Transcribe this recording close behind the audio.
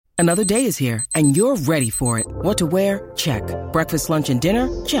Another day is here, and you're ready for it. What to wear? Check. Breakfast, lunch, and dinner?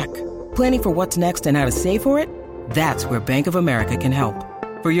 Check. Planning for what's next and how to save for it? That's where Bank of America can help.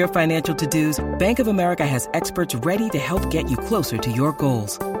 For your financial to-dos, Bank of America has experts ready to help get you closer to your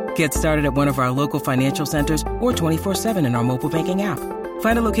goals. Get started at one of our local financial centers or 24/7 in our mobile banking app.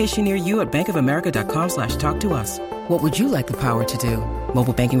 Find a location near you at bankofamerica.com/talktous. What would you like the power to do?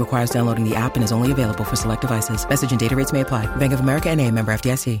 Mobile banking requires downloading the app and is only available for select devices. Message and data rates may apply. Bank of America N.A., member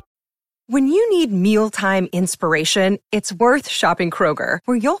FDIC. When you need mealtime inspiration, it's worth shopping Kroger,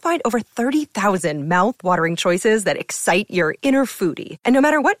 where you'll find over 30,000 mouth-watering choices that excite your inner foodie. And no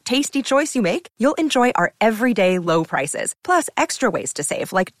matter what tasty choice you make, you'll enjoy our everyday low prices, plus extra ways to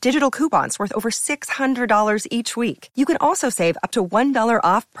save, like digital coupons worth over $600 each week. You can also save up to $1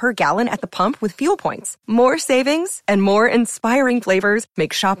 off per gallon at the pump with fuel points. More savings and more inspiring flavors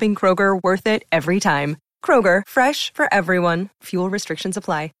make shopping Kroger worth it every time. Kroger, fresh for everyone. Fuel restrictions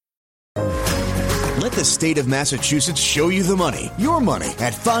apply. Let the state of Massachusetts show you the money. Your money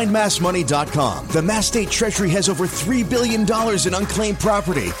at FindMassMoney.com. The Mass State Treasury has over $3 billion in unclaimed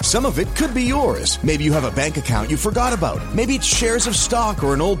property. Some of it could be yours. Maybe you have a bank account you forgot about. Maybe it's shares of stock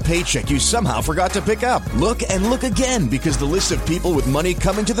or an old paycheck you somehow forgot to pick up. Look and look again, because the list of people with money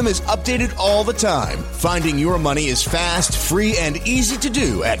coming to them is updated all the time. Finding your money is fast, free, and easy to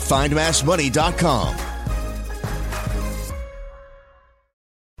do at FindMassMoney.com.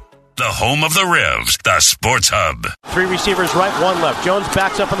 The home of the Revs, the Sports Hub. 3 receivers right, 1 left. Jones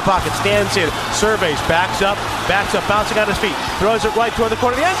backs up in the pocket, stands in, surveys, backs up, bouncing on his feet. Throws it right toward the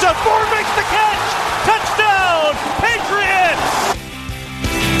corner of the end zone. Bourne makes the catch! Touchdown, Patriots!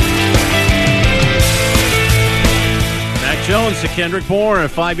 Mac Jones to Kendrick Bourne, a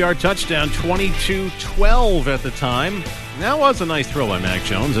 5-yard touchdown, 22-12 at the time. That was a nice throw by Mac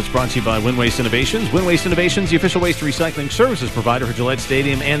Jones. It's brought to you by Wind Waste Innovations. Wind Waste Innovations, the official waste recycling services provider for Gillette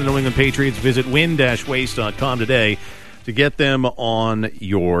Stadium and the New England Patriots. Visit wind-waste.com today to get them on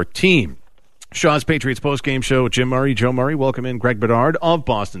your team. Shaw's Patriots postgame show with Jim Murray, Joe Murray. Welcome in Greg Bedard of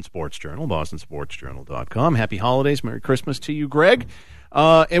Boston Sports Journal, bostonsportsjournal.com. Happy holidays. Merry Christmas to you, Greg.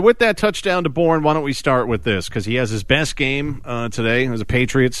 And with that touchdown to Bourne, why don't we start with this? Because he has his best game today as a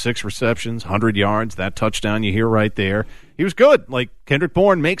Patriot, 6 receptions, 100 yards. That touchdown you hear right there. He was good. Like, Kendrick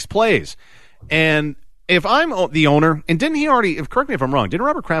Bourne makes plays. And if I'm the owner, and didn't he already, correct me if I'm wrong, didn't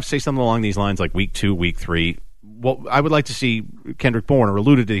Robert Kraft say something along these lines like week 2, week 3? Well, I would like to see Kendrick Bourne, or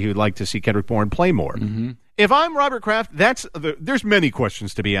alluded to he would like to see Kendrick Bourne play more. Mm-hmm. If I'm Robert Kraft, there's many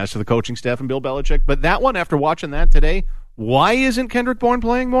questions to be asked to the coaching staff and Bill Belichick, but that one, after watching that today, why isn't Kendrick Bourne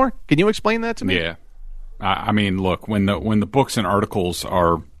playing more? Can you explain that to me? Yeah. I mean, look, when the books and articles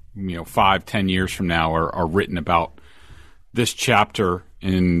are, 5-10 years from now are written about this chapter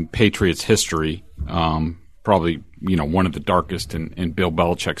in Patriots history, probably, one of the darkest in Bill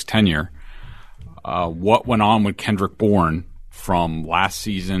Belichick's tenure, what went on with Kendrick Bourne from last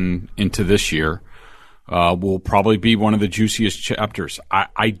season into this year will probably be one of the juiciest chapters.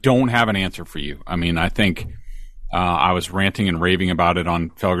 I don't have an answer for you. I mean, I think I was ranting and raving about it on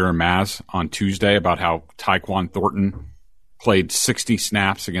Felger and Maz on Tuesday about how Tyquan Thornton played 60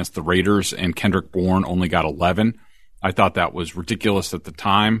 snaps against the Raiders and Kendrick Bourne only got 11. I thought that was ridiculous at the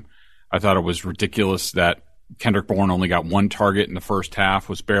time. I thought it was ridiculous that Kendrick Bourne only got 1 target in the first half,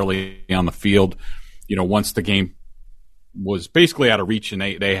 was barely on the field. Once the game was basically out of reach and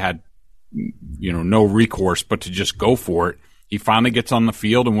they had, no recourse but to just go for it, he finally gets on the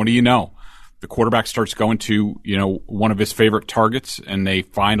field, and what do you know? The quarterback starts going to, one of his favorite targets, and they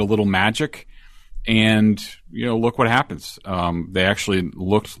find a little magic, and, look what happens. They actually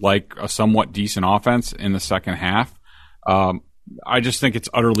looked like a somewhat decent offense in the second half. I just think it's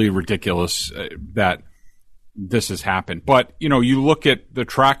utterly ridiculous that this has happened. But, you look at the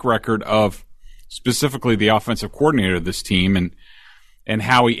track record of specifically the offensive coordinator of this team and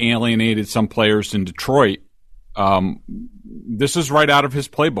how he alienated some players in Detroit. This is right out of his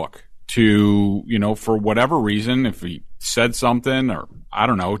playbook to, for whatever reason, if he said something or, I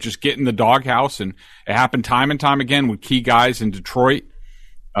don't know, just get in the doghouse. And it happened time and time again with key guys in Detroit.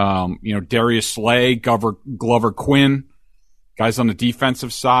 Darius Slay, Glover Quinn, guys on the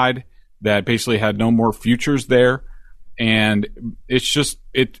defensive side that basically had no more futures there. And it's just,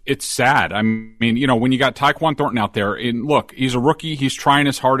 it's sad. I mean, when you got Tyquan Thornton out there, and look, he's a rookie, he's trying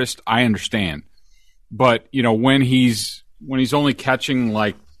his hardest, I understand. But, when he's only catching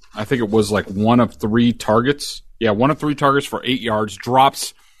I think it was 1 of 3 targets. Yeah, 1 of 3 targets for 8 yards,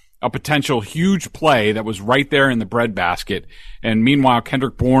 drops a potential huge play that was right there in the breadbasket. And meanwhile,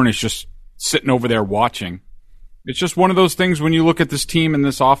 Kendrick Bourne is just sitting over there watching. It's just one of those things when you look at this team and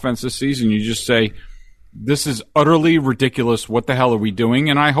this offense this season, you just say, this is utterly ridiculous. What the hell are we doing?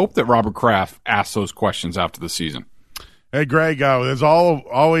 And I hope that Robert Kraft asks those questions after the season. Hey, Greg, there's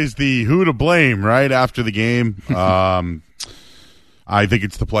always the who to blame, right, after the game. I think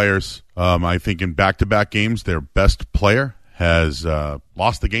it's the players. I think in back-to-back games, their best player has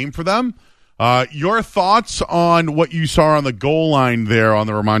lost the game for them. Your thoughts on what you saw on the goal line there on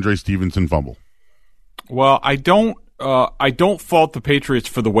the Ramondre Stevenson fumble? Well, I don't fault the Patriots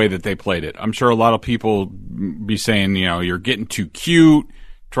for the way that they played it. I'm sure a lot of people be saying, you're getting too cute,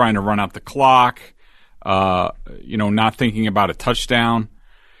 trying to run out the clock, not thinking about a touchdown.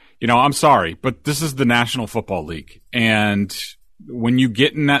 I'm sorry, but this is the National Football League. And when you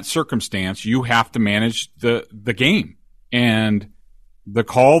get in that circumstance, you have to manage the game. And the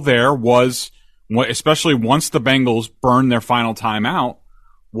call there was, especially once the Bengals burned their final timeout,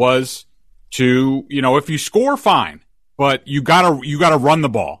 was to, if you score, fine, but you gotta run the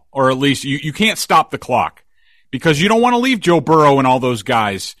ball, or at least you can't stop the clock, because you don't want to leave Joe Burrow and all those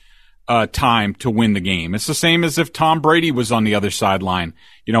guys time to win the game. It's the same as if Tom Brady was on the other sideline,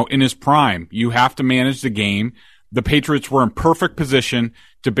 in his prime. You have to manage the game. The Patriots were in perfect position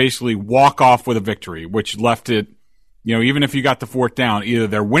to basically walk off with a victory, which left it, even if you got the fourth down, either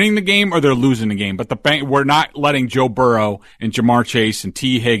they're winning the game or they're losing the game. But we're not letting Joe Burrow and Jamar Chase and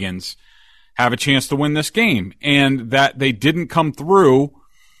T. Higgins have a chance to win this game. And that they didn't come through,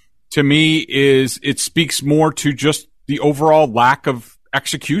 to me, it speaks more to just the overall lack of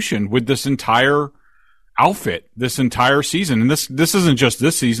execution with this entire outfit, this entire season. And this isn't just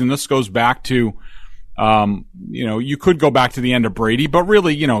this season. This goes back to, you could go back to the end of Brady, but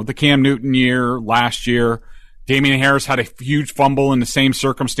really, the Cam Newton year, last year, Damian Harris had a huge fumble in the same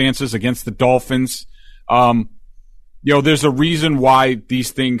circumstances against the Dolphins. There's a reason why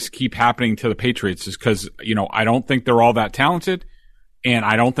these things keep happening to the Patriots, is because, I don't think they're all that talented, and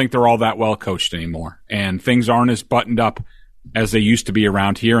I don't think they're all that well coached anymore. And things aren't as buttoned up as they used to be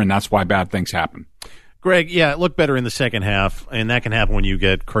around here, and that's why bad things happen. Greg, it looked better in the second half, and that can happen when you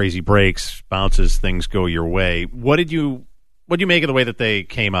get crazy breaks, bounces, things go your way. What did you make of the way that they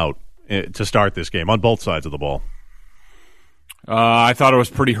came out to start this game on both sides of the ball? I thought it was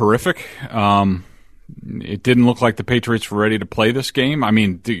pretty horrific. It didn't look like the Patriots were ready to play this game. I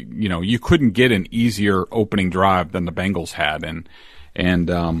mean, you couldn't get an easier opening drive than the Bengals had, and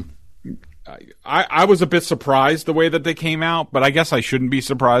I was a bit surprised the way that they came out, but I guess I shouldn't be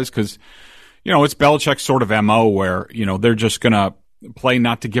surprised because, it's Belichick's sort of MO where, they're just going to play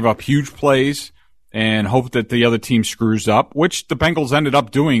not to give up huge plays and hope that the other team screws up, which the Bengals ended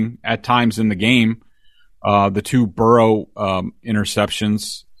up doing at times in the game. The two Burrow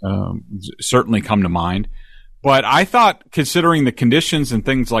interceptions certainly come to mind. But I thought, considering the conditions and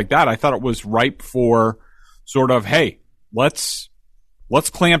things like that, I thought it was ripe for sort of, hey, let's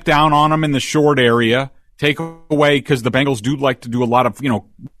clamp down on them in the short area, take away, because the Bengals do like to do a lot of,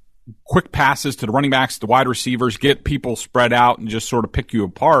 quick passes to the running backs, the wide receivers, get people spread out and just sort of pick you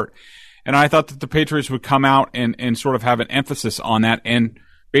apart. And I thought that the Patriots would come out and sort of have an emphasis on that and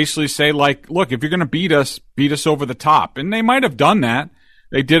basically say, like, look, if you're going to beat us over the top. And they might have done that.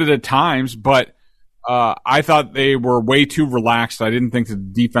 They did it at times, but I thought they were way too relaxed. I didn't think the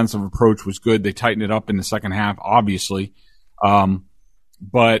defensive approach was good. They tightened it up in the second half, obviously.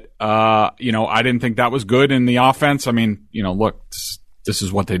 But I didn't think that was good in the offense. I mean, look, this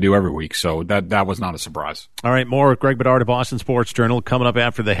is what they do every week, so that was not a surprise. All right, more with Greg Bedard of Boston Sports Journal coming up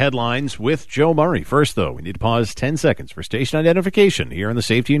after the headlines with Joe Murray. First, though, we need to pause 10 seconds for station identification here on the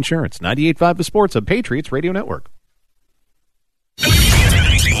Safety Insurance 98.5 The Sports Hub, Patriots Radio Network.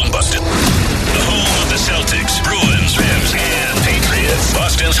 Boston, the home of the Celtics, Bruins, Rams, and Patriots.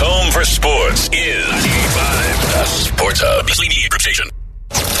 Boston's home for sports is 98.5 The Sports Hub. Beasley Media Group Station.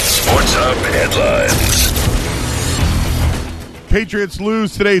 Sports Hub headlines. Patriots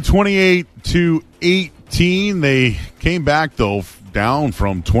lose today 28-18. They came back, though, down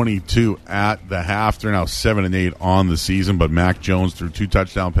from 22 at the half. They're now 7-8 on the season, but Mac Jones threw 2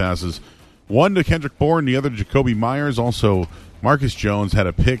 touchdown passes, one to Kendrick Bourne, the other to Jacoby Myers. Also, Marcus Jones had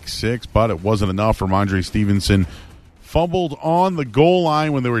a pick 6, but it wasn't enough. Ramondre Stevenson fumbled on the goal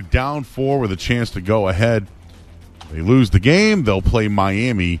line when they were down 4 with a chance to go ahead. They lose the game. They'll play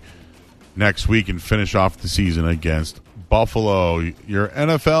Miami next week and finish off the season against Buffalo. Your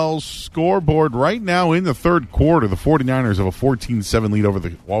NFL scoreboard right now in the third quarter, the 49ers have a 14-7 lead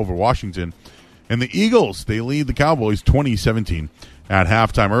over Washington. And the Eagles, they lead the Cowboys 20-17 at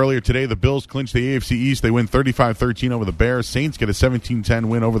halftime. Earlier today, the Bills clinched the AFC East. They win 35-13 over the Bears. Saints get a 17-10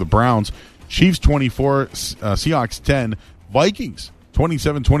 win over the Browns. Chiefs 24, Seahawks 10. Vikings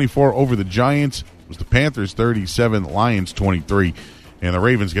 27-24 over the Giants. It was the Panthers 37, Lions 23. And the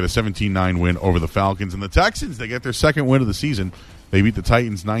Ravens get a 17-9 win over the Falcons. And the Texans, they get their second win of the season. They beat the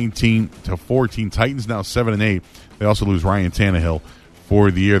Titans 19-14. Titans now 7-8. They also lose Ryan Tannehill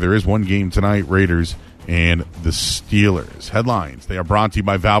for the year. There is one game tonight, Raiders and the Steelers. Headlines. They are brought to you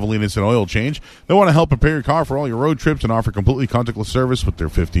by Valvoline Instant Oil Change. They want to help prepare your car for all your road trips and offer completely contactless service with their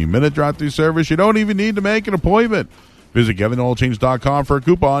 15-minute drive-through service. You don't even need to make an appointment. Visit GevinOilChange.com for a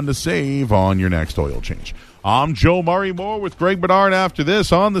coupon to save on your next oil change. I'm Joe Murray Moore with Greg Bedard after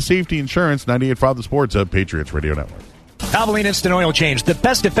this on the Safety Insurance 98.5 The Sports Hub, Patriots Radio Network. Valvoline Instant Oil Change, the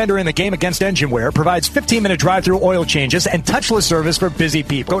best defender in the game against engine wear, provides 15-minute drive-through oil changes and touchless service for busy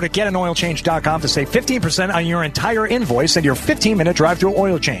people. Go to GetAnOilChange.com to save 15% on your entire invoice and your 15-minute drive-through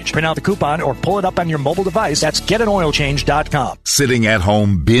oil change. Print out the coupon or pull it up on your mobile device. That's GetAnOilChange.com. Sitting at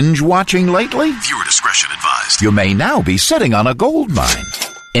home binge-watching lately? Viewer discretion advised. You may now be sitting on a gold mine.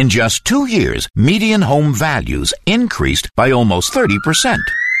 In just 2 years, median home values increased by almost 30%.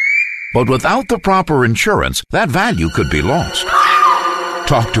 But without the proper insurance, that value could be lost.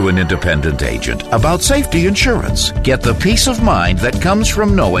 Talk to an independent agent about safety insurance. Get the peace of mind that comes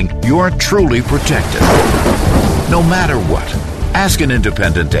from knowing you're truly protected. No matter what, ask an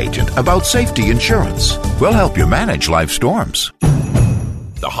independent agent about safety insurance. We'll help you manage life's storms.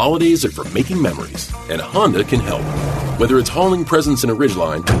 The holidays are for making memories, and Honda can help. Whether it's hauling presents in a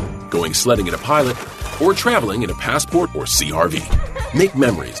Ridgeline, going sledding in a Pilot, or traveling in a Passport or CR-V. Make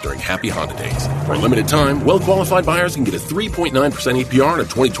memories during Happy Honda Days. For a limited time, well-qualified buyers can get a 3.9% APR on a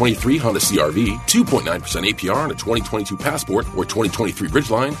 2023 Honda CR-V, 2.9% APR on a 2022 Passport or 2023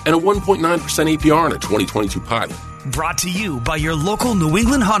 Ridgeline, and a 1.9% APR on a 2022 Pilot. Brought to you by your local New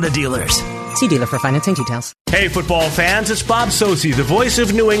England Honda dealers. See dealer for financing details. Hey, football fans, it's Bob Sosi, the voice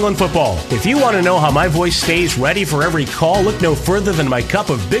of New England football. If you want to know how my voice stays ready for every call, look no further than my cup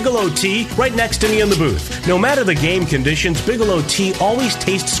of Bigelow tea right next to me in the booth. No matter the game conditions, Bigelow tea always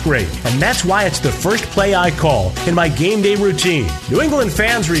tastes great, and that's why it's the first play I call in my game day routine. New England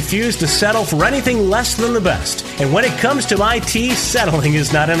fans refuse to settle for anything less than the best, and when it comes to my tea, settling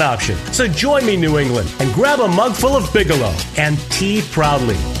is not an option. So join me, New England, and grab a mug full of Bigelow and tea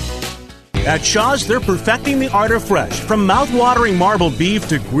proudly. At Shaw's, they're perfecting the art of fresh. From mouth-watering marbled beef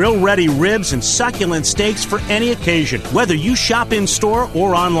to grill-ready ribs and succulent steaks for any occasion, whether you shop in-store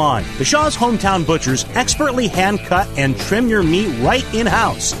or online. The Shaw's Hometown Butchers expertly hand-cut and trim your meat right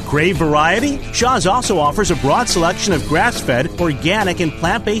in-house. Crave variety? Shaw's also offers a broad selection of grass-fed, organic, and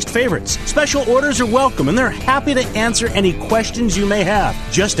plant-based favorites. Special orders are welcome, and they're happy to answer any questions you may have.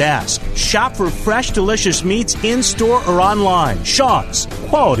 Just ask. Shop for fresh, delicious meats in-store or online. Shaw's.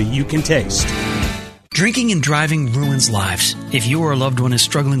 Quality you can taste. Drinking and driving ruins lives. If you or a loved one is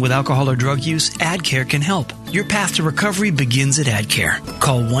struggling with alcohol or drug use, AdCare can help. Your path to recovery begins at AdCare.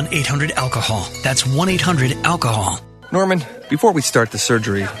 Call 1-800-ALCOHOL. That's 1-800-ALCOHOL. Norman, before we start the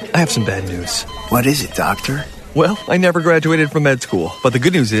surgery, I have some bad news. What is it, doctor? Well, I never graduated from med school, but the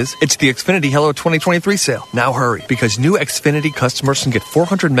good news is it's the Xfinity Hello 2023 sale. Now hurry, because new Xfinity customers can get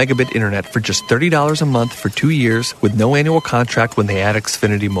 400 megabit internet for just $30 a month for 2 years with no annual contract when they add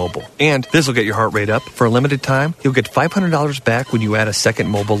Xfinity Mobile. And this will get your heart rate up. For a limited time, you'll get $500 back when you add a second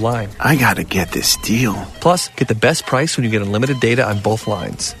mobile line. I gotta get this deal. Plus, get the best price when you get unlimited data on both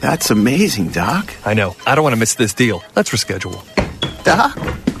lines. That's amazing, Doc. I know. I don't want to miss this deal. Let's reschedule. Doc?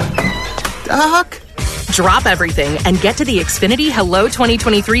 Drop everything and get to the Xfinity Hello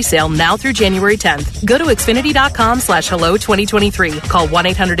 2023 sale now through January 10th. Go to Xfinity.com/Hello 2023. Call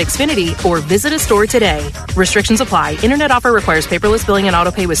 1-800-XFINITY or visit a store today. Restrictions apply. Internet offer requires paperless billing and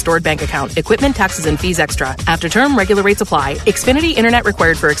autopay with stored bank account. Equipment, taxes, and fees extra. After term, regular rates apply. Xfinity Internet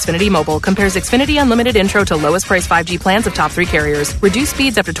required for Xfinity Mobile. Compares Xfinity Unlimited Intro to lowest price 5G plans of top 3 carriers. Reduced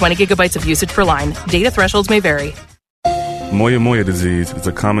speeds after 20 gigabytes of usage per line. Data thresholds may vary. Moyamoya disease is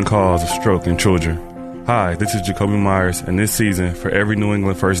a common cause of stroke in children. Hi, this is Jacoby Myers, and this season, for every New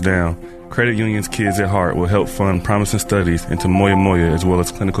England first down, Credit Union's Kids at Heart will help fund promising studies into Moya Moya as well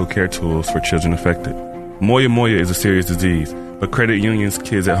as clinical care tools for children affected. Moya Moya is a serious disease, but Credit Union's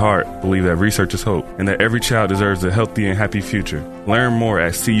Kids at Heart believe that research is hope and that every child deserves a healthy and happy future. Learn more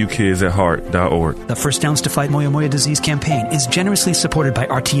at cukidsatheart.org. The First Downs to Fight Moya Moya Disease campaign is generously supported by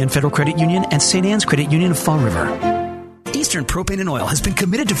RTN Federal Credit Union and St. Anne's Credit Union of Fall River. Eastern Propane and Oil has been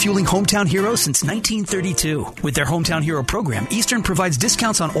committed to fueling Hometown Hero since 1932. With their Hometown Hero program, Eastern provides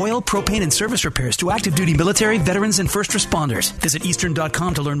discounts on oil, propane, and service repairs to active duty military, veterans, and first responders. Visit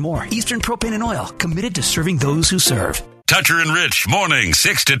Eastern.com to learn more. Eastern Propane and Oil, committed to serving those who serve. Tucker and Rich, morning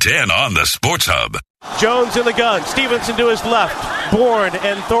 6 to 10 on the Sports Hub. Jones in the gun. Stevenson to his left. Bourne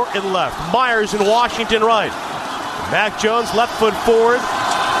and Thornton left. Myers and Washington right. Mac Jones left foot forward.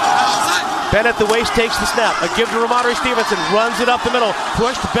 Bent at the waist, takes the snap. A give to Ramondre Stevenson, runs it up the middle,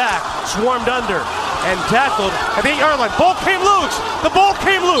 pushed back, swarmed under, and tackled at the 8-yard line. Ball came loose. The ball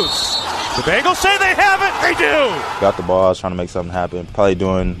came loose. The Bengals say they have it. They do. Got the ball. I was trying to make something happen. Probably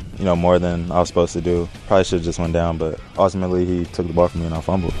doing, more than I was supposed to do. Probably should have just went down, but ultimately he took the ball from me and I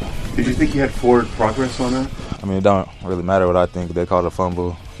fumbled. Did you think you had forward progress on that? I mean, it don't really matter what I think. They called a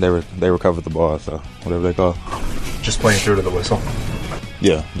fumble. They recovered the ball, so whatever they call. Just playing through to the whistle?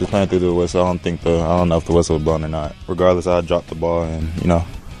 Yeah, just playing through the whistle. I don't know if the whistle was blown or not. Regardless, I dropped the ball and,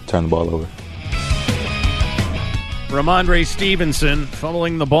 turned the ball over. Ramondre Stevenson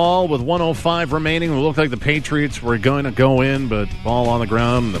fumbling the ball with 1:05 remaining. It looked like the Patriots were going to go in, but ball on the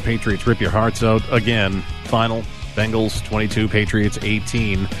ground. The Patriots rip your hearts out again. Final, Bengals 22, Patriots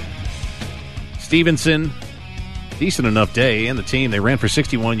 18. Stevenson, decent enough day, and the team, they ran for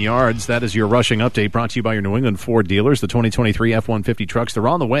 61 yards. That is your rushing update, brought to you by your New England Ford dealers. The 2023 F-150 trucks, they're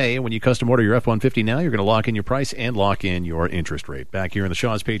on the way. When you custom order your F-150 now, you're going to lock in your price and lock in your interest rate. Back here in the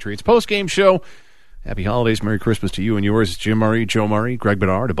Shaw's Patriots post-game show. Happy holidays, Merry Christmas to you and yours. It's Jim Murray, Joe Murray, Greg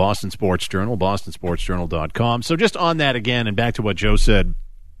Bedard of Boston Sports Journal, bostonsportsjournal.com. So just on that again, and back to what Joe said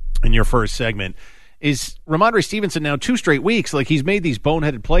in your first segment, is Ramondre Stevenson now 2 straight weeks, like he's made these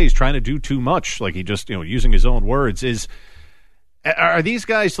boneheaded plays trying to do too much, like he just, using his own words. Are these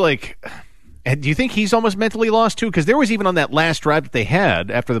guys like, do you think he's almost mentally lost too? Because there was even on that last drive that they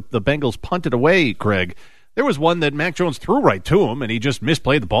had after the Bengals punted away, Greg, there was one that Mac Jones threw right to him and he just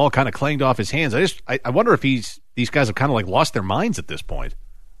misplayed the ball, kind of clanged off his hands. I wonder if these guys have kind of like lost their minds at this point.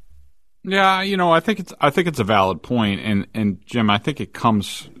 Yeah, I think it's a valid point, and Jim, I think it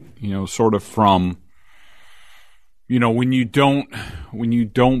comes, sort of from, when you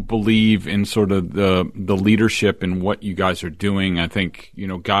don't believe in sort of the leadership and what you guys are doing, I think,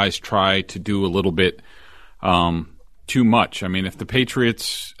 guys try to do a little bit too much. I mean, if the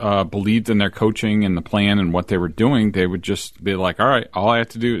Patriots believed in their coaching and the plan and what they were doing, they would just be like, all right, all I have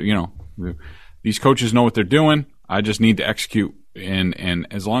to do, these coaches know what they're doing. I just need to execute. And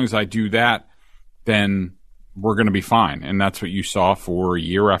as long as I do that, then we're going to be fine. And that's what you saw for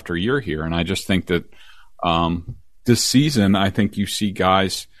year after year here. And I just think that this season, I think you see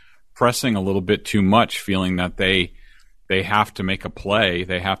guys pressing a little bit too much, feeling that they have to make a play.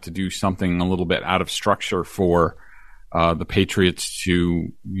 They have to do something a little bit out of structure for the Patriots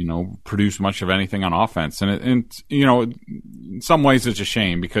to, produce much of anything on offense. And in some ways it's a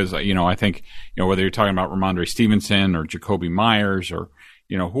shame because, I think, whether you're talking about Ramondre Stevenson or Jacoby Myers or,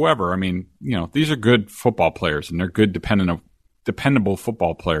 whoever, I mean, these are good football players and they're good dependable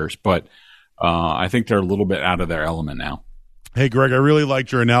football players, but I think they're a little bit out of their element now. Hey, Greg, I really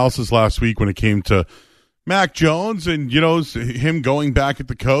liked your analysis last week when it came to Mac Jones and, him going back at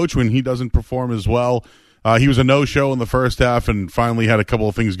the coach when he doesn't perform as well. He was a no-show in the first half and finally had a couple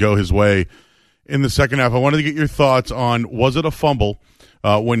of things go his way in the second half. I wanted to get your thoughts on, was it a fumble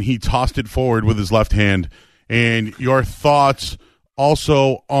when he tossed it forward with his left hand? And your thoughts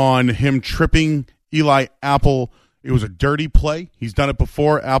also on him tripping Eli Apple. It was a dirty play. He's done it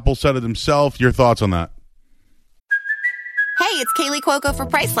before. Apple said it himself. Your thoughts on that? Hey, it's Kaylee Cuoco for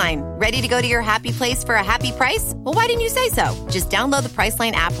Priceline. Ready to go to your happy place for a happy price? Well, why didn't you say so? Just download the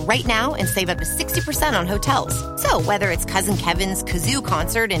Priceline app right now and save up to 60% on hotels. So whether it's Cousin Kevin's Kazoo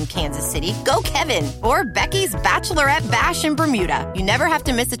Concert in Kansas City, go Kevin, or Becky's Bachelorette Bash in Bermuda, you never have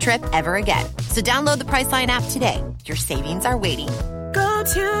to miss a trip ever again. So download the Priceline app today. Your savings are waiting. Go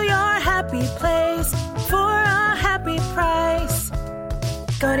to your happy place for a happy price.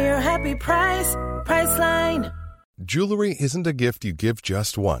 Go to your happy price, Priceline. Jewelry isn't a gift you give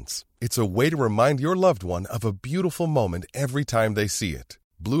just once. It's a way to remind your loved one of a beautiful moment every time they see it.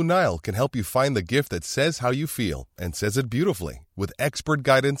 Blue Nile can help you find the gift that says how you feel and says it beautifully, with expert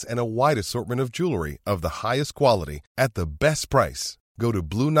guidance and a wide assortment of jewelry of the highest quality at the best price. Go to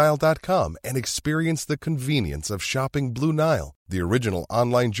BlueNile.com and experience the convenience of shopping Blue Nile, the original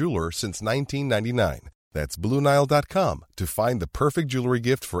online jeweler since 1999. That's BlueNile.com to find the perfect jewelry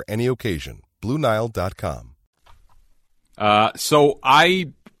gift for any occasion. BlueNile.com. So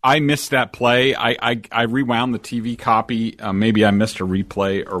I missed that play. I rewound the TV copy. Maybe I missed a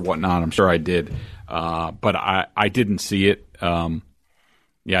replay or whatnot. I'm sure I did. But I didn't see it. I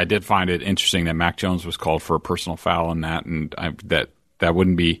did find it interesting that Mac Jones was called for a personal foul in that, and that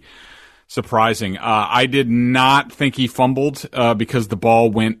wouldn't be surprising. I did not think he fumbled because the ball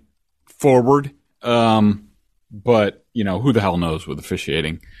went forward. But who the hell knows with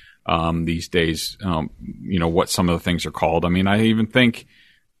officiating these days, what some of the things are called. I mean, I even think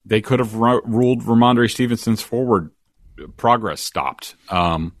they could have ruled Ramondre Stevenson's forward progress stopped.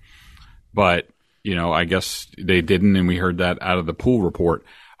 But, I guess they didn't, and we heard that out of the pool report.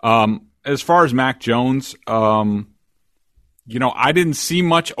 as far as Mac Jones, I didn't see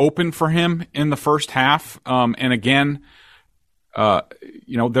much open for him in the first half. And again,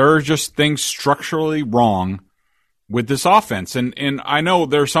 there are just things structurally wrong with this offense. And I know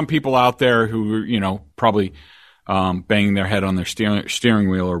there are some people out there who, probably banging their head on their steering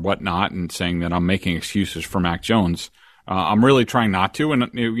wheel or whatnot and saying that I'm making excuses for Mac Jones. I'm really trying not to. And,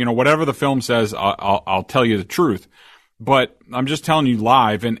 whatever the film says, I'll tell you the truth. But I'm just telling you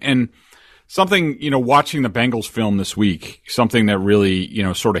live. And something, watching the Bengals film this week, something that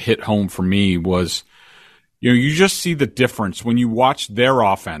really, sort of hit home for me was, you just see the difference when you watch their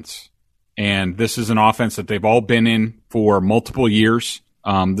offense. And this is an offense that they've all been in for multiple years.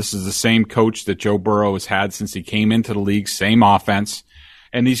 This is the same coach that Joe Burrow has had since he came into the league, same offense.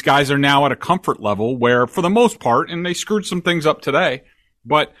 And these guys are now at a comfort level where, for the most part, and they screwed some things up today,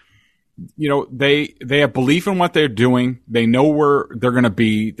 but, they have belief in what they're doing. They know where they're going to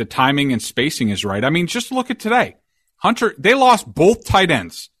be. The timing and spacing is right. I mean, just look at today. Hunter, they lost both tight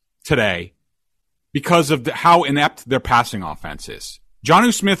ends today because of how inept their passing offense is.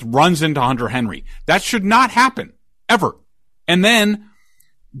 Jonnu Smith runs into Hunter Henry. That should not happen, ever. And then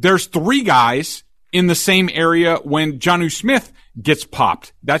there's 3 guys in the same area when Jonnu Smith gets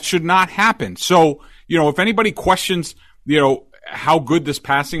popped. That should not happen. So, if anybody questions, how good this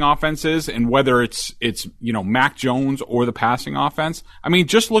passing offense is and whether it's Mac Jones or the passing offense, I mean,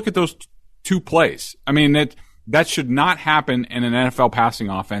 just look at those 2 plays. I mean, that should not happen in an NFL passing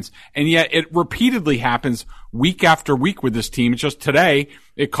offense. And yet it repeatedly happens week after week with this team. It's just today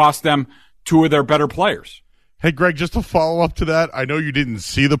it cost them 2 of their better players. Hey, Greg, just to follow up to that, I know you didn't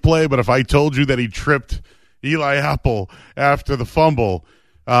see the play, but if I told you that he tripped Eli Apple after the fumble,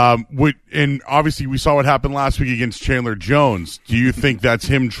 and obviously we saw what happened last week against Chandler Jones, do you think that's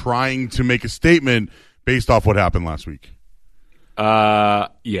him trying to make a statement based off what happened last week?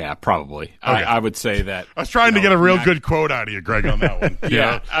 Yeah, probably. Okay. I would say that. I was trying to get a real good quote out of you, Greg, on that one.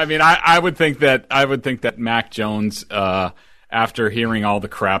 Yeah, I mean, I would think that Mac Jones, after hearing all the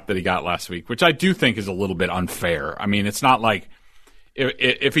crap that he got last week, which I do think is a little bit unfair. I mean, it's not like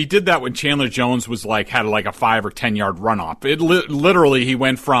if he did that when Chandler Jones was had a 5 or 10 yard runoff. It literally he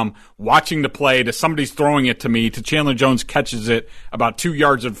went from watching the play to somebody's throwing it to me to Chandler Jones catches it about 2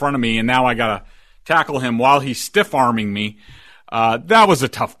 yards in front of me, and now I gotta tackle him while he's stiff arming me. That was a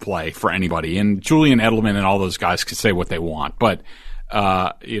tough play for anybody, and Julian Edelman and all those guys could say what they want, but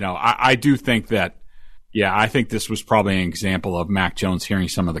I do think that. Yeah, I think this was probably an example of Mac Jones hearing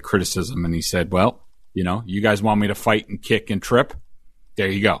some of the criticism, and he said, well, you guys want me to fight and kick and trip? There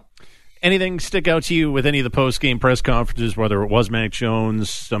you go. Anything stick out to you with any of the post-game press conferences, whether it was Mac Jones,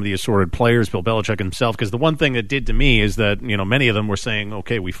 some of the assorted players, Bill Belichick himself? Because the one thing that did to me is that, many of them were saying,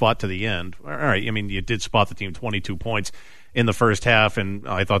 okay, we fought to the end. All right, I mean, you did spot the team 22 points in the first half, and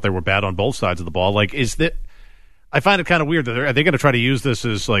I thought they were bad on both sides of the ball. I find it kind of weird that are they going to try to use this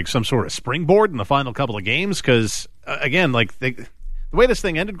as some sort of springboard in the final couple of games? Because again, the way this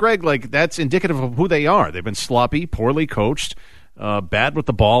thing ended, Greg, that's indicative of who they are. They've been sloppy, poorly coached, bad with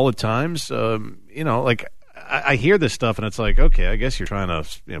the ball at times. I hear this stuff and it's okay, I guess you're trying to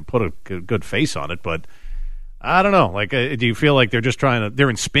put a good face on it, but I don't know. Do you feel like they're just they're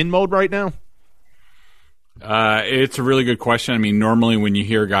in spin mode right now? It's a really good question. I mean, normally when you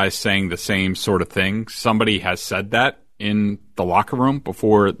hear guys saying the same sort of thing, somebody has said that in the locker room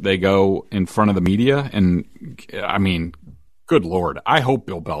before they go in front of the media. And I mean, good Lord, I hope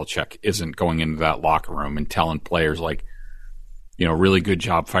Bill Belichick isn't going into that locker room and telling players really good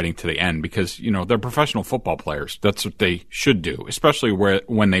job fighting to the end, because, they're professional football players. That's what they should do, especially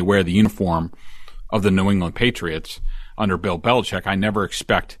when they wear the uniform of the New England Patriots under Bill Belichick. I never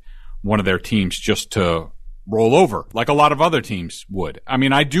expect one of their teams just to roll over like a lot of other teams would. I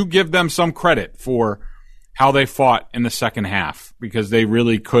mean, I do give them some credit for how they fought in the second half, because they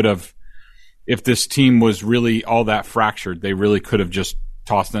really could have, if this team was really all that fractured, they really could have just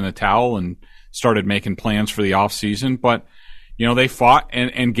tossed in a towel and started making plans for the offseason. But, they fought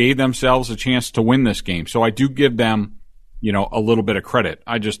and gave themselves a chance to win this game. So I do give them, a little bit of credit.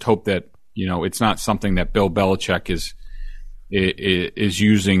 I just hope that, it's not something that Bill Belichick is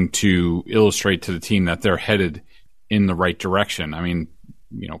using to illustrate to the team that they're headed in the right direction. I mean,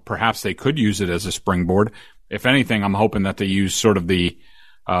 perhaps they could use it as a springboard. If anything, I'm hoping that they use sort of the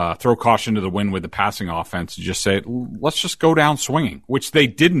throw caution to the wind with the passing offense and just say, let's just go down swinging, which they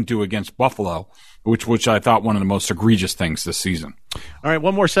didn't do against Buffalo, which I thought one of the most egregious things this season. All right,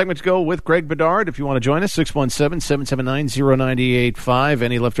 one more segment to go with Greg Bedard. If you want to join us, 617-779-0985.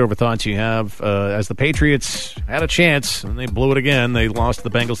 Any leftover thoughts you have as the Patriots had a chance, and they blew it again. They lost to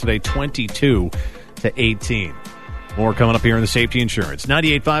the Bengals today 22-18. More coming up here in the Safety Insurance.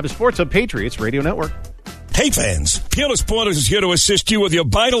 98.5 Sports Hub Patriots Radio Network. Hey fans, Peerless Boilers is here to assist you with your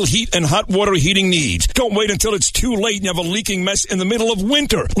vital heat and hot water heating needs. Don't wait until it's too late and you have a leaking mess in the middle of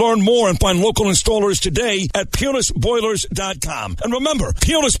winter. Learn more and find local installers today at PeerlessBoilers.com. And remember,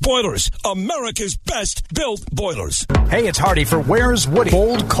 Peerless Boilers, America's best built boilers. Hey, it's Hardy for Where's Woody.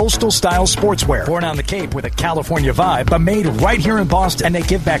 Bold coastal style sportswear. Born on the Cape with a California vibe, but made right here in Boston. And they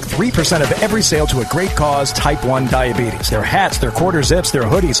give back 3% of every sale to a great cause, type 1 diabetes. Their hats, their quarter zips, their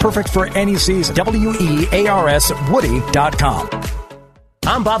hoodies, perfect for any season. WEARSwoody.com.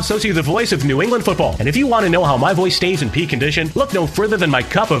 I'm Bob Socci, the voice of New England football. And if you want to know how my voice stays in peak condition, look no further than my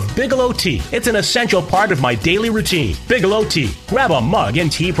cup of Bigelow tea. It's an essential part of my daily routine. Bigelow tea. Grab a mug and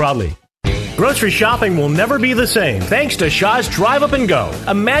tea proudly. Grocery shopping will never be the same thanks to Shaw's Drive Up and Go.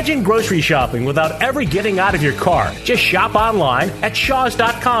 Imagine grocery shopping without ever getting out of your car. Just shop online at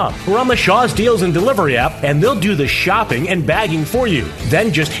shaws.com or on the Shaw's Deals and Delivery app, and they'll do the shopping and bagging for you.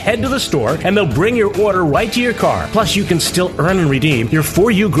 Then just head to the store and they'll bring your order right to your car. Plus, you can still earn and redeem your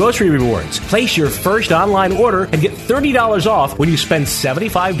For You grocery rewards. Place your first online order and get $30 off when you spend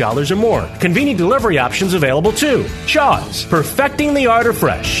 $75 or more. Convenient delivery options available too. Shaw's, perfecting the art of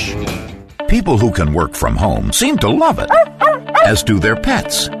fresh. People who can work from home seem to love it, as do their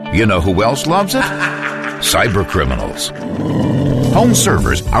pets. You know who else loves it? Cyber criminals. Home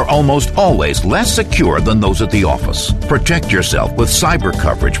servers are almost always less secure than those at the office. Protect yourself with cyber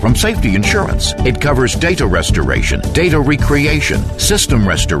coverage from Safety Insurance. It covers data restoration, data recreation, system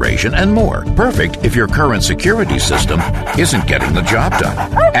restoration, and more. Perfect if your current security system isn't getting the job done.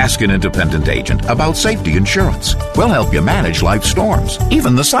 Ask an independent agent about Safety Insurance. We'll help you manage life's storms,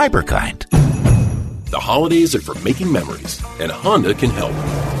 even the cyber kind. The holidays are for making memories, and Honda can help.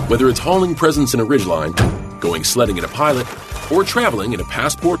 Whether it's hauling presents in a Ridgeline, going sledding in a Pilot, or traveling in a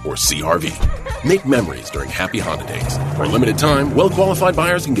Passport or CR-V. Make memories during Happy Honda Days. For a limited time, well-qualified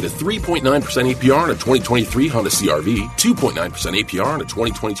buyers can get a 3.9% APR on a 2023 Honda CR-V, 2.9% APR on a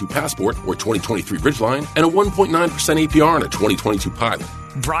 2022 Passport or 2023 Ridgeline, and a 1.9% APR on a 2022 Pilot.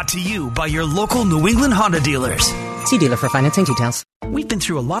 Brought to you by your local New England Honda dealers. See dealer for financing details. We've been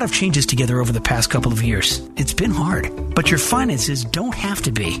through a lot of changes together over the past couple of years. It's been hard, but your finances don't have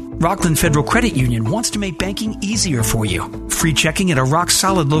to be. Rockland Federal Credit Union wants to make banking easier for you. Free checking at a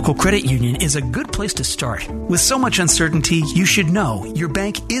rock-solid local credit union is a good place to start. With so much uncertainty, you should know your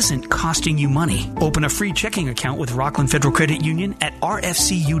bank isn't costing you money. Open a free checking account with Rockland Federal Credit Union at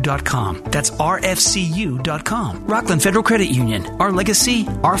rfcu.com. That's rfcu.com. Rockland Federal Credit Union. Our legacy,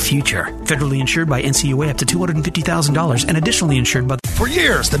 our future. Federally insured by NCUA up to $250,000 and additionally insured by... For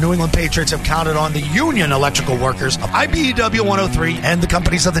years, the New England Patriots have counted on the union electrical workers of IBEW 103 and the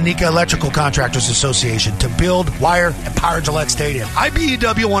companies of the NECA Electrical Contractors Association to build, wire, and power Gillette Stadium.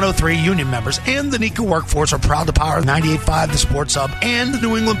 IBEW 103 union members and the NECA workforce are proud to power 98.5 The Sports Hub and the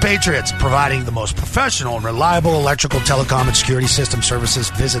New England Patriots, providing the most professional and reliable electrical, telecom, and security system services.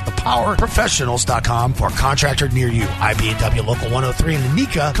 Visit thepowerprofessionals.com for a contractor near you. IBEW Local 103 and the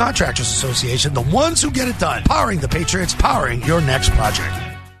NECA Contractors Association, the ones who get it done. Powering the Patriots, powering your next project.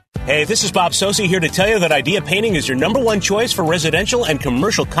 Hey, this is Bob Socci here to tell you that Idea Painting is your number one choice for residential and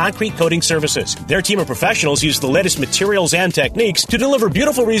commercial concrete coating services. Their team of professionals use the latest materials and techniques to deliver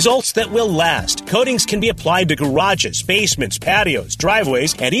beautiful results that will last. Coatings can be applied to garages, basements, patios,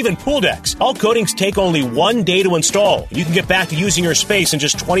 driveways, and even pool decks. All coatings take only 1 day to install. You can get back to using your space in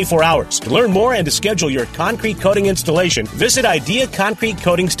just 24 hours. To learn more and to schedule your concrete coating installation, visit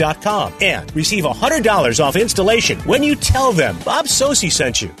IdeaConcreteCoatings.com and receive $100 off installation when you tell them Bob Socci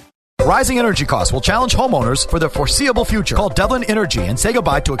sent you. Rising energy costs will challenge homeowners for the foreseeable future. Call Devlin Energy and say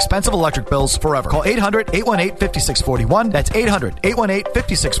goodbye to expensive electric bills forever. Call 800-818-5641. That's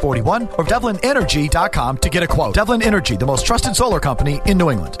 800-818-5641 or DevlinEnergy.com to get a quote. Devlin Energy, the most trusted solar company in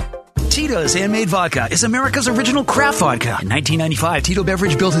New England. Tito's Handmade Vodka is America's original craft vodka. In 1995, Tito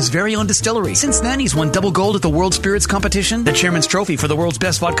Beverage built his very own distillery. Since then, he's won double gold at the World Spirits Competition, the Chairman's Trophy for the world's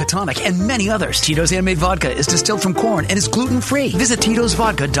best vodka tonic, and many others. Tito's Handmade Vodka is distilled from corn and is gluten-free. Visit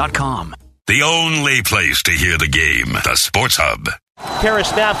Tito'sVodka.com. The only place to hear the game, the Sports Hub.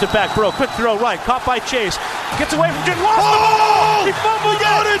 Karras snaps it back. Burrow, quick throw right. Caught by Chase. Gets away from Jim. Lost the ball! He fumbled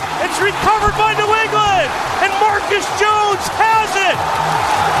it! It's recovered by New England! And Marcus Jones has it!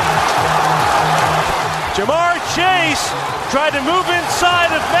 Jamar Chase tried to move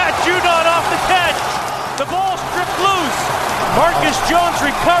inside of Matt Judon off the catch. The ball stripped loose. Marcus Jones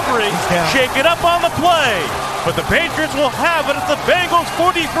recovery. Shake it up on the play. But the Patriots will have it at the Bengals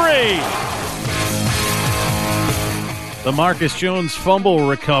 43. The Marcus Jones fumble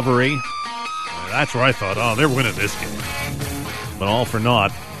recovery. That's where I thought, they're winning this game. But all for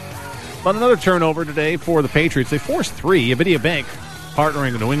naught. But another turnover today for the Patriots. They forced 3. Avidia Bank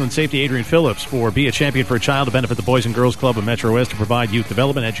partnering with New England safety Adrian Phillips for Be a Champion for a Child to benefit the Boys and Girls Club of Metro West to provide youth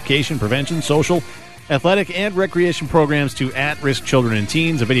development, education, prevention, social, athletic, and recreation programs to at-risk children and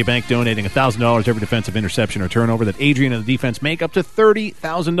teens. Avidia Bank donating $1,000 every defensive interception or turnover that Adrian and the defense make, up to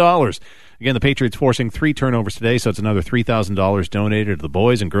 $30,000. Again, the Patriots forcing 3 turnovers today, so it's another $3,000 donated to the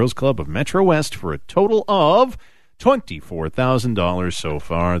Boys and Girls Club of Metro West for a total of $24,000 so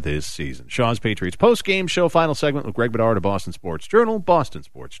far this season. Shaw's Patriots post-game show, final segment with Greg Bedard of Boston Sports Journal,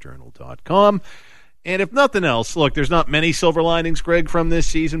 bostonsportsjournal.com. And if nothing else, look, there's not many silver linings, Greg, from this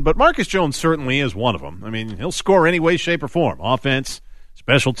season, but Marcus Jones certainly is one of them. I mean, he'll score any way, shape, or form. Offense,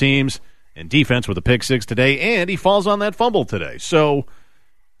 special teams, and defense with a pick 6 today, and he falls on that fumble today. So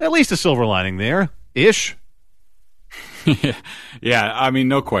at least a silver lining there-ish. Yeah, I mean,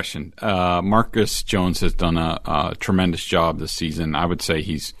 no question. Marcus Jones has done a tremendous job this season. I would say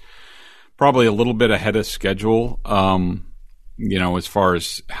he's probably a little bit ahead of schedule, as far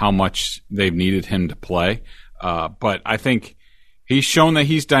as how much they've needed him to play. But I think he's shown that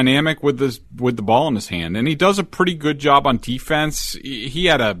he's dynamic with the ball in his hand, and he does a pretty good job on defense. He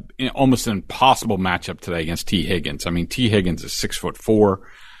had almost an impossible matchup today against T. Higgins. I mean, T. Higgins is 6'4".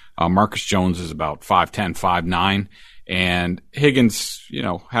 Marcus Jones is about 5'10", 5'9". And Higgins,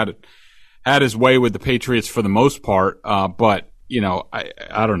 had his way with the Patriots for the most part. But,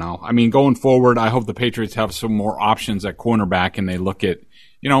 I don't know. I mean, going forward, I hope the Patriots have some more options at cornerback and they look at,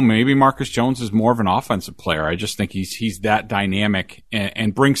 maybe Marcus Jones is more of an offensive player. I just think he's that dynamic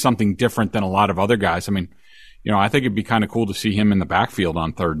and brings something different than a lot of other guys. I mean, I think it'd be kind of cool to see him in the backfield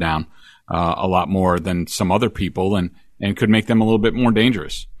on third down a lot more than some other people and could make them a little bit more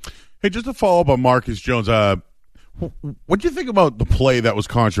dangerous. Hey, just to follow up on Marcus Jones, what do you think about the play that was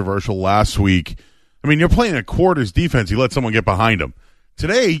controversial last week? I mean, you're playing a quarters defense. He let someone get behind him.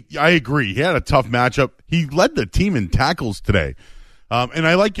 Today, I agree. He had a tough matchup. He led the team in tackles today. And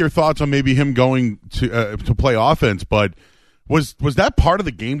I like your thoughts on maybe him going to play offense, but was that part of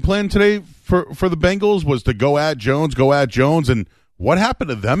the game plan today for the Bengals, was to go at Jones, and what happened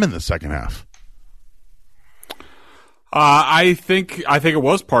to them in the second half? I think it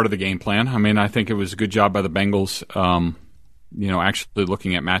was part of the game plan. I mean, I think it was a good job by the Bengals, actually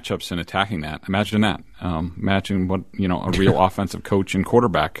looking at matchups and attacking that. Imagine that. Imagine what, a real offensive coach and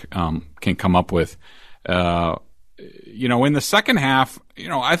quarterback can come up with. In the second half,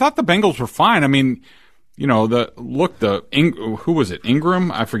 I thought the Bengals were fine. I mean, who was it?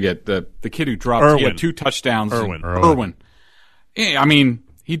 Ingram? I forget. The kid who dropped. Irwin. He had 2 touchdowns. Irwin. Yeah, I mean,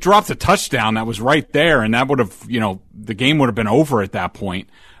 he dropped a touchdown that was right there, and that would have, the game would have been over at that point.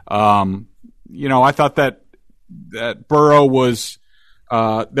 I thought that Burrow was,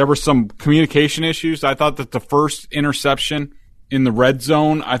 there were some communication issues. I thought that the first interception in the red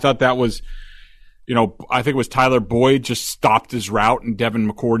zone, I thought that was, I think it was Tyler Boyd just stopped his route, and Devin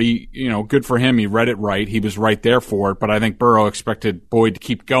McCourty, good for him. He read it right. He was right there for it, but I think Burrow expected Boyd to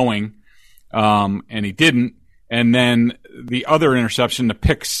keep going, and he didn't. And then the other interception, the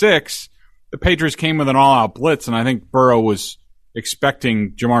pick 6, the Patriots came with an all-out blitz, and I think Burrow was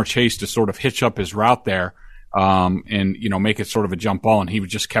expecting Jamar Chase to sort of hitch up his route there and make it sort of a jump ball, and he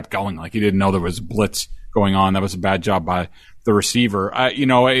just kept going like he didn't know there was a blitz going on. That was a bad job by the receiver.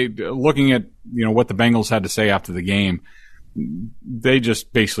 Looking at what the Bengals had to say after the game, they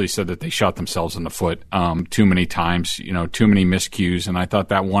just basically said that they shot themselves in the foot too many times, too many miscues, and I thought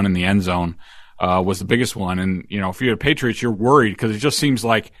that one in the end zone was the biggest one. And, if you're the Patriots, you're worried because it just seems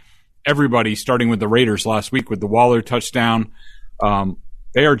like everybody, starting with the Raiders last week with the Waller touchdown,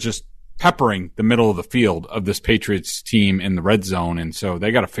 they are just peppering the middle of the field of this Patriots team in the red zone. And so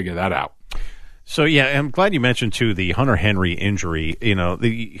they got to figure that out. So, yeah, I'm glad you mentioned, too, the Hunter Henry injury.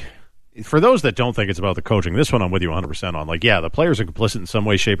 For those that don't think it's about the coaching, this one I'm with you 100% on. The players are complicit in some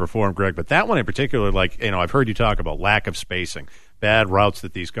way, shape, or form, Greg, but that one in particular, I've heard you talk about lack of spacing, bad routes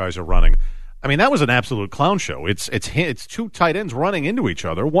that these guys are running. I mean, that was an absolute clown show. It's 2 tight ends running into each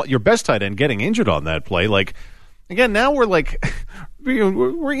other. Your best tight end getting injured on that play. Again, now we're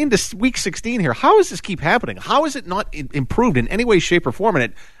we're into week 16 here. How does this keep happening? How is it not improved in any way, shape, or form?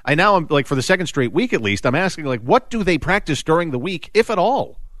 And I'm for the second straight week at least, I'm asking what do they practice during the week, if at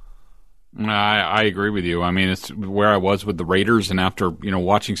all? I agree with you. I mean, it's where I was with the Raiders, and after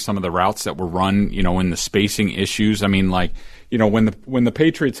watching some of the routes that were run, in the spacing issues. I mean, when the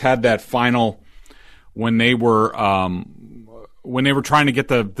Patriots had that final, when they were trying to get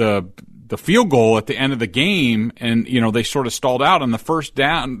the field goal at the end of the game, and they sort of stalled out on the first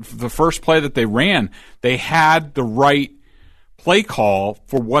play that they ran, they had the right play call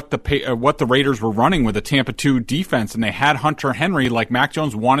for what the Raiders were running with the Tampa 2 defense, and they had Hunter Henry. Like, Mac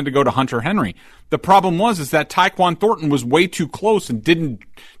Jones wanted to go to Hunter Henry. The problem is that Tyquan Thornton was way too close and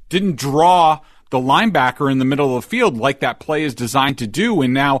didn't draw the linebacker in the middle of the field like that play is designed to do.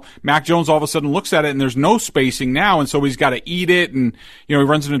 And now Mac Jones all of a sudden looks at it and there's no spacing now, and so he's got to eat it, and he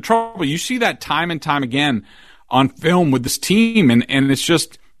runs into trouble. You see that time and time again on film with this team, and it's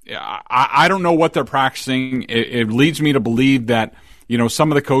just, I don't know what they're practicing. It leads me to believe that,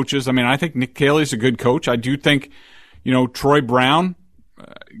 some of the coaches, I think Nick Caley's a good coach. I do think, Troy Brown,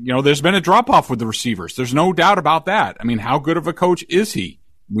 there's been a drop-off with the receivers. There's no doubt about that. How good of a coach is he?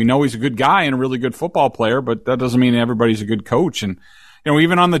 We know he's a good guy and a really good football player, but that doesn't mean everybody's a good coach. And,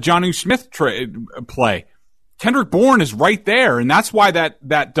 even on the Jonnu Smith play, Kendrick Bourne is right there, and that's why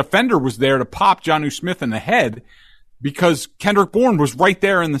that defender was there to pop Jonnu Smith in the head, because Kendrick Bourne was right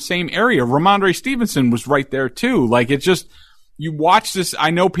there in the same area. Ramondre Stevenson was right there too. Like, it's just, you watch this.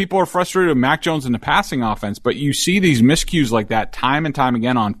 I know people are frustrated with Mac Jones in the passing offense, but you see these miscues like that time and time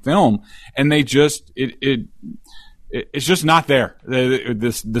again on film, and they just, it's just not there.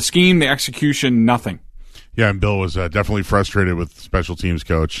 The scheme, the execution, nothing. Yeah, and Bill was definitely frustrated with special teams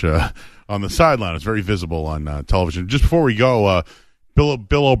coach on the sideline. It's very visible on television. Just before we go,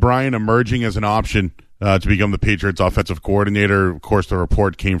 Bill O'Brien emerging as an option to become the Patriots offensive coordinator. Of course, the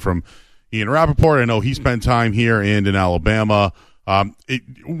report came from Ian Rappaport. I know he spent time here and in Alabama.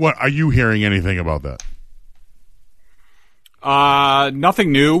 What are you hearing anything about that?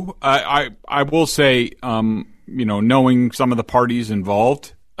 Nothing new. I will say, knowing some of the parties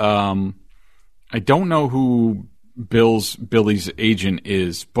involved, I don't know who Billy's agent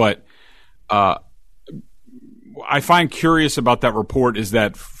is, but I find curious about that report is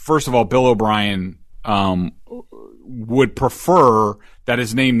that, first of all, Bill O'Brien would prefer that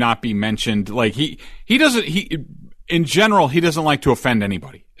his name not be mentioned. Like, in general, he doesn't like to offend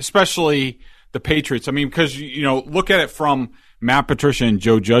anybody, especially the Patriots. Because, look at it from Matt Patricia and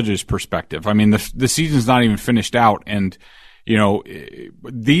Joe Judge's perspective. The season's not even finished out, and,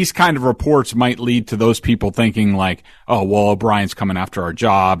 these kind of reports might lead to those people thinking like, oh, well, O'Brien's coming after our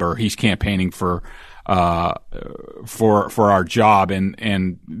job, or he's campaigning for our job,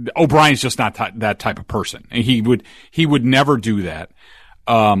 and O'Brien's just not that type of person, and he would never do that.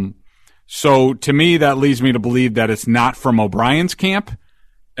 So to me, that leads me to believe that it's not from O'Brien's camp,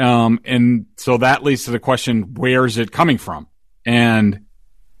 and so that leads to the question: where is it coming from? And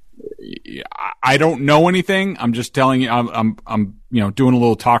I don't know anything. I'm just telling you. I'm doing a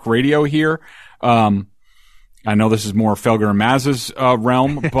little talk radio here. I know this is more Felger and Maz's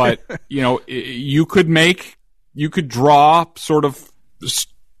realm, but you could draw sort of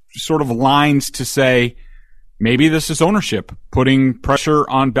lines to say maybe this is ownership putting pressure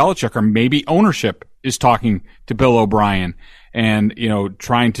on Belichick, or maybe ownership is talking to Bill O'Brien and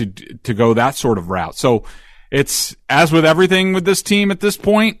trying to go that sort of route. So it's, as with everything with this team at this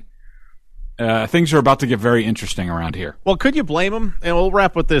point, things are about to get very interesting around here. Well, could you blame him? And we'll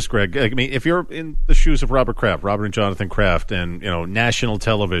wrap with this, Greg. If you're in the shoes of Robert and Jonathan Kraft, and national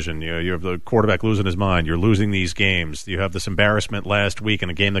television, you have the quarterback losing his mind. You're losing these games. You have this embarrassment last week in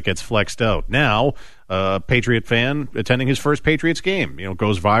a game that gets flexed out. Now, a Patriot fan attending his first Patriots game,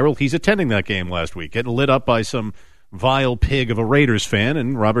 goes viral. He's attending that game last week, getting lit up by some vile pig of a Raiders fan,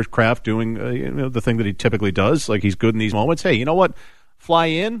 and Robert Kraft doing the thing that he typically does, like he's good in these moments. Hey, you know what? Fly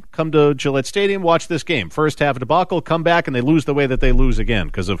in, come to Gillette Stadium, watch this game. First half of debacle, come back, and they lose the way that they lose again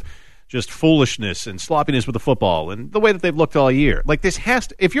because of just foolishness and sloppiness with the football and the way that they've looked all year. Like, this has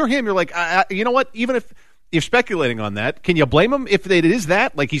to – if you're him, you're like, you know what? Even if you're speculating on that, can you blame him if it is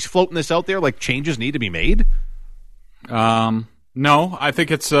that? Like, he's floating this out there like changes need to be made? No, I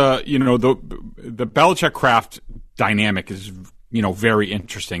think it's the Belichick-Kraft dynamic is very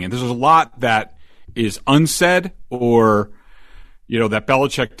interesting, and there's a lot that is unsaid or – that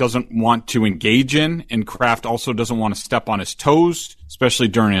Belichick doesn't want to engage in, and Kraft also doesn't want to step on his toes, especially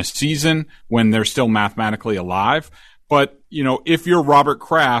during a season when they're still mathematically alive. But, if you're Robert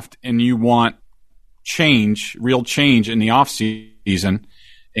Kraft and you want real change in the offseason,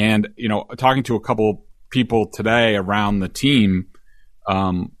 and, talking to a couple people today around the team,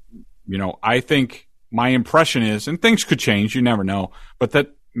 I think my impression is, and things could change, you never know, but that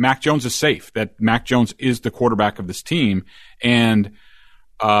Mac Jones is safe, that Mac Jones is the quarterback of this team. And,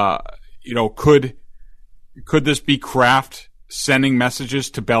 could this be Kraft sending messages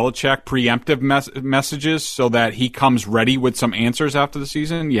to Belichick, preemptive messages, so that he comes ready with some answers after the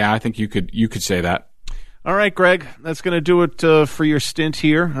season? Yeah, I think you could say that. All right, Greg, that's going to do it for your stint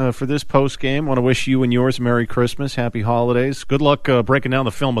here for this post-game. I want to wish you and yours Merry Christmas, Happy Holidays. Good luck breaking down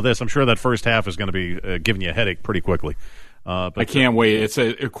the film of this. I'm sure that first half is going to be giving you a headache pretty quickly. But I can't wait. It's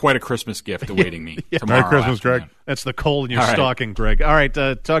quite a Christmas gift awaiting me tomorrow. Merry Christmas, Greg. That's the coal in your All right. stocking, Greg. All right,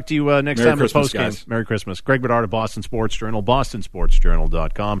 talk to you next Merry time Christmas, at the postgame. guys. Merry Christmas. Greg Bedard of Boston Sports Journal,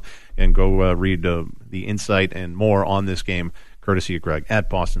 bostonsportsjournal.com, and go read the insight and more on this game, courtesy of Greg, at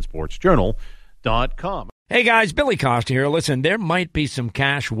bostonsportsjournal.com. Hey guys, Billy Costa here. Listen, there might be some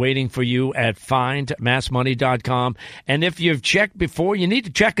cash waiting for you at findmassmoney.com. And if you've checked before, you need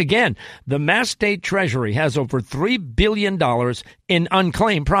to check again. The Mass State Treasury has over $3 billion in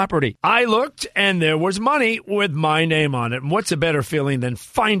unclaimed property. I looked, and there was money with my name on it. And what's a better feeling than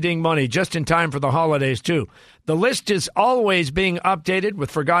finding money just in time for the holidays, too? The list is always being updated with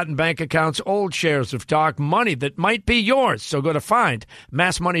forgotten bank accounts, old shares of stock, money that might be yours. So go to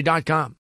findmassmoney.com.